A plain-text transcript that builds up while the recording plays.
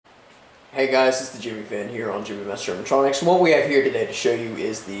Hey guys, it's the Gemmy Fan here on Gemmy Master Animatronics, and what we have here today to show you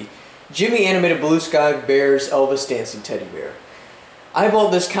is the Gemmy animated Blue Sky Bears Elvis dancing teddy bear. I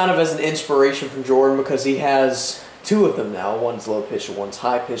bought this kind of as an inspiration from Jordan because he has two of them now. One's low pitched and one's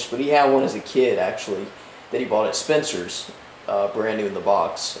high pitched, but he had one as a kid actually that he bought at Spencer's, brand new in the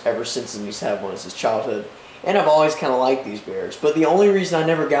box. Ever since then he's had one as his childhood, and I've always kind of liked these bears. But the only reason I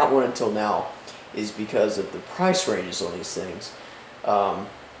never got one until now is because of the price ranges on these things.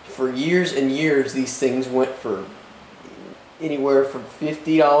 For years and years, these things went for anywhere from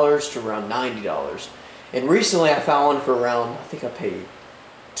 $50 to around $90. And recently I found one for around, I think I paid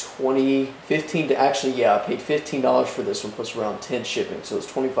I paid $15 for this one plus around 10 shipping, so it's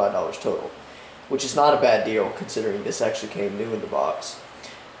 $25 total, which is not a bad deal considering this actually came new in the box.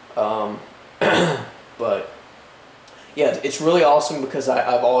 But yeah, it's really awesome because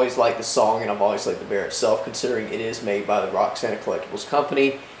I've always liked the song and I've always liked the bear itself, considering it is made by the Roxanna Collectibles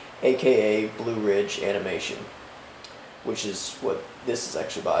Company, aka Blue Ridge Animation, which is what this is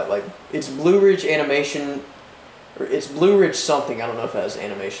actually by. Like, it's Blue Ridge Animation, or it's Blue Ridge something, I don't know if it has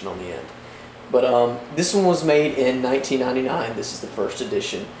animation on the end. But this one was made in 1999, this is the first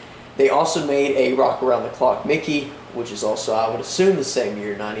edition. They also made a Rock Around the Clock Mickey, which is also, I would assume, the same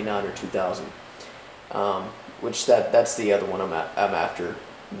year, 99 or 2000. Which that's the other one I'm after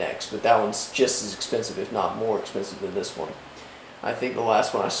next, but that one's just as expensive, if not more expensive than this one. I think the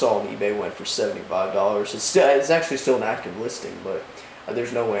last one I saw on eBay went for $75. It's actually still an active listing, but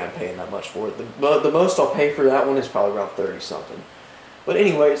there's no way I'm paying that much for it. The most I'll pay for that one is probably around 30 something. But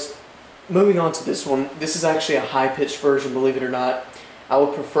anyways, moving on to this one. This is actually a high-pitched version, believe it or not. I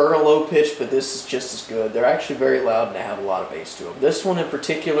would prefer a low pitch, but this is just as good. They're actually very loud and they have a lot of bass to them. This one in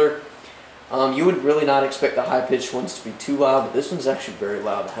particular, you would really not expect the high-pitched ones to be too loud, but this one's actually very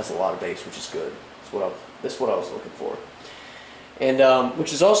loud and has a lot of bass, which is good. That's what I was looking for. And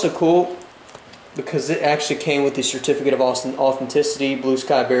which is also cool because it actually came with the certificate of authenticity, Blue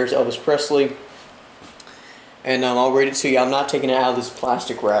Sky Bears Elvis Presley. And I'll read it to you. I'm not taking it out of this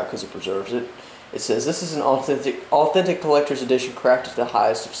plastic wrap because it preserves it. It says, "This is an authentic collector's edition crafted to the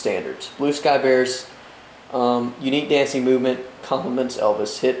highest of standards. Blue Sky Bears unique dancing movement complements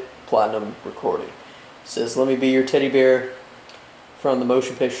Elvis hit platinum recording." It says, "Let me be your teddy bear from the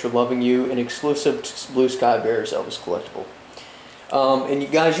motion picture Loving You, an exclusive Blue Sky Bears Elvis collectible." And you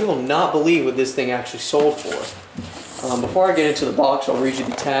guys, you will not believe what this thing actually sold for. Before I get into the box, I'll read you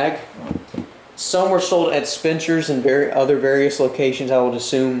the tag. Some were sold at Spencer's and other various locations, I would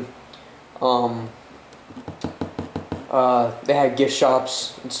assume. They had gift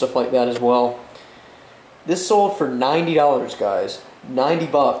shops and stuff like that as well. This sold for $90, guys. 90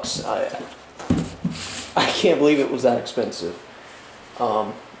 bucks. I can't believe it was that expensive.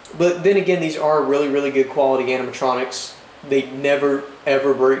 But then again, these are really, really good quality animatronics. They never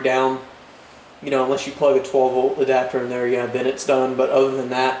ever break down, you know, unless you plug a 12-volt adapter in there. Yeah, then it's done. But other than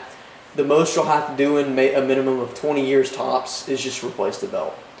that, the most you'll have to do in a minimum of 20 years tops is just replace the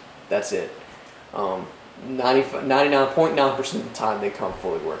belt. That's it. 99.9% of the time they come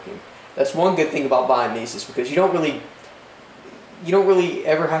fully working. That's one good thing about buying these, is because you don't really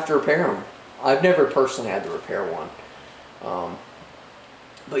ever have to repair them. I've never personally had to repair one.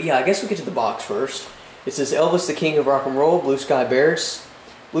 But yeah, I guess we'll get to the box first. It says, "Elvis, the King of Rock and Roll, Blue Sky Bears.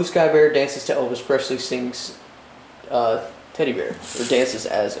 Blue Sky Bear dances to Elvis Presley sings teddy bear," or dances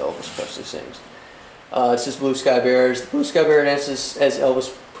as Elvis Presley sings. It says Blue Sky Bears. The Blue Sky Bear dances as Elvis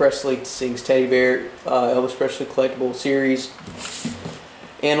Presley sings teddy bear, Elvis Presley collectible series.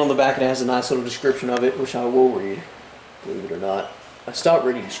 And on the back it has a nice little description of it, which I will read, believe it or not. I stopped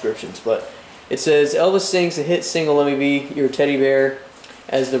reading descriptions, but it says, "Elvis sings the hit single Let Me Be Your Teddy Bear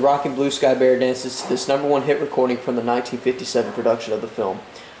as the rockin' Blue Sky Bear dances to this #1 hit recording from the 1957 production of the film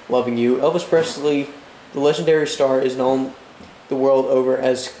Loving You. Elvis Presley, the legendary star, is known the world over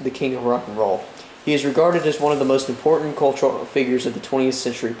as the King of Rock and Roll. He is regarded as one of the most important cultural figures of the 20th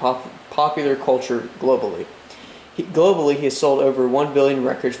century popular culture globally. Globally, he has sold over 1 billion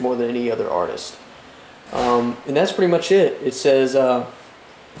records, more than any other artist." And that's pretty much it. It says,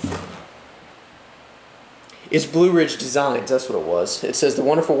 it's Blue Ridge Designs, that's what it was. It says, the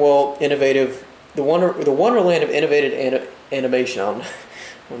Wonderland of innovative animation. I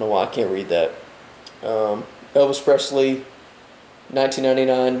don't know why I can't read that. Elvis Presley,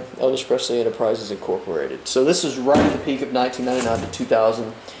 1999, Elvis Presley Enterprises Incorporated. So this is right at the peak of 1999 to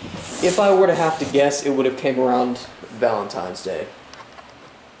 2000. If I were to have to guess, it would have came around Valentine's Day.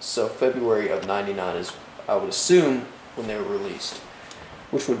 So February of 99 is, I would assume, when they were released,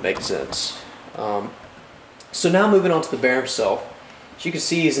 which would make sense. So now moving on to the bear himself. As you can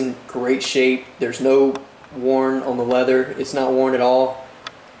see, he's in great shape. There's no worn on the leather. It's not worn at all.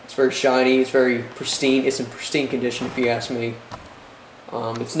 It's very shiny. It's very pristine. It's in pristine condition, if you ask me.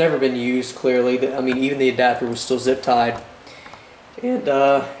 It's never been used, clearly. I mean, even the adapter was still zip tied. And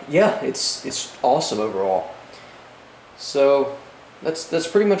yeah, it's awesome overall. So that's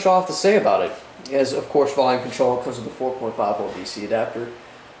pretty much all I have to say about it. As of course, volume control comes with a 4.5 volt DC adapter.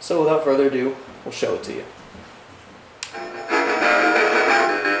 So without further ado, we'll show it to you.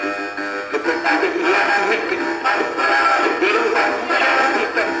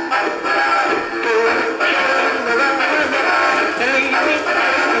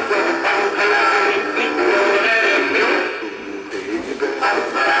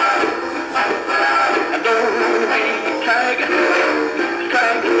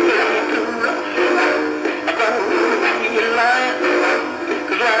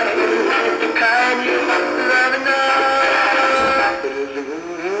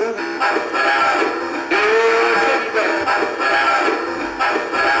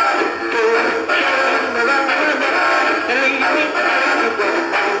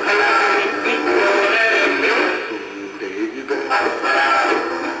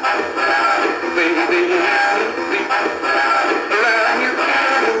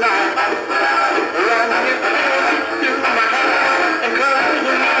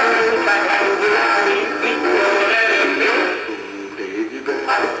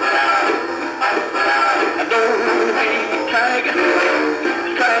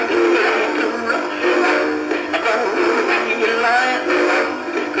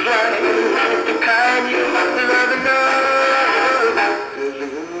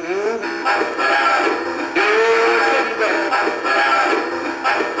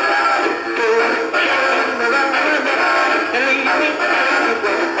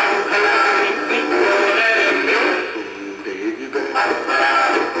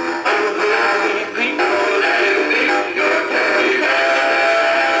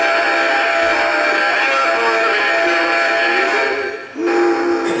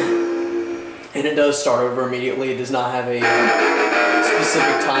 And it does start over immediately. It does not have a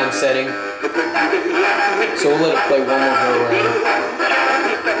specific time setting. So we'll let it play one more go around.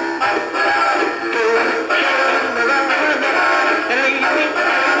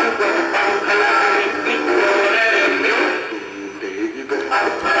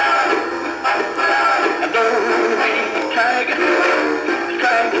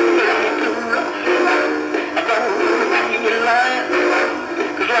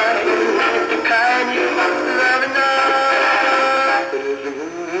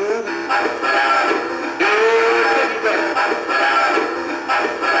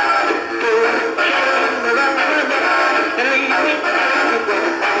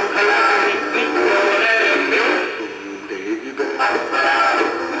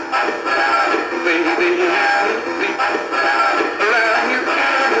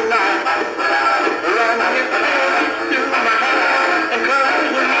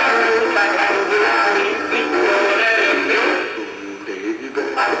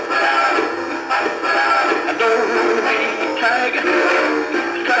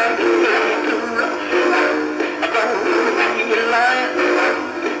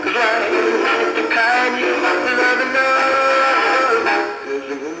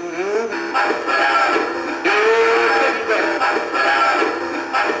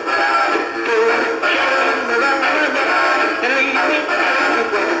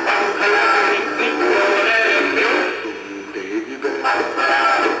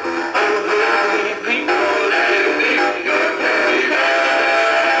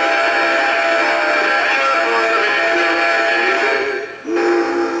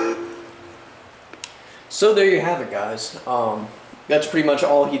 So there you have it, guys. That's pretty much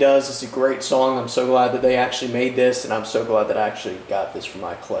all he does. It's a great song. I'm so glad that they actually made this, and I'm so glad that I actually got this for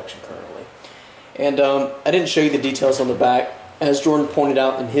my collection currently. And I didn't show you the details on the back. As Jordan pointed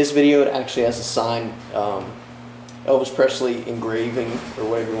out in his video, it actually has a signed Elvis Presley engraving, or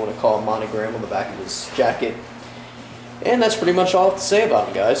whatever you want to call it, monogram on the back of his jacket. And that's pretty much all I have to say about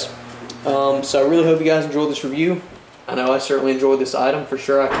it, guys. So I really hope you guys enjoyed this review. I know I certainly enjoyed this item for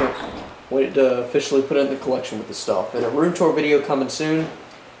sure. I can't wait to officially put it in the collection with the stuff. And a room tour video coming soon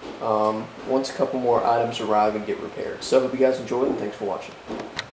once a couple more items arrive and get repaired. So I hope you guys enjoyed, and thanks for watching.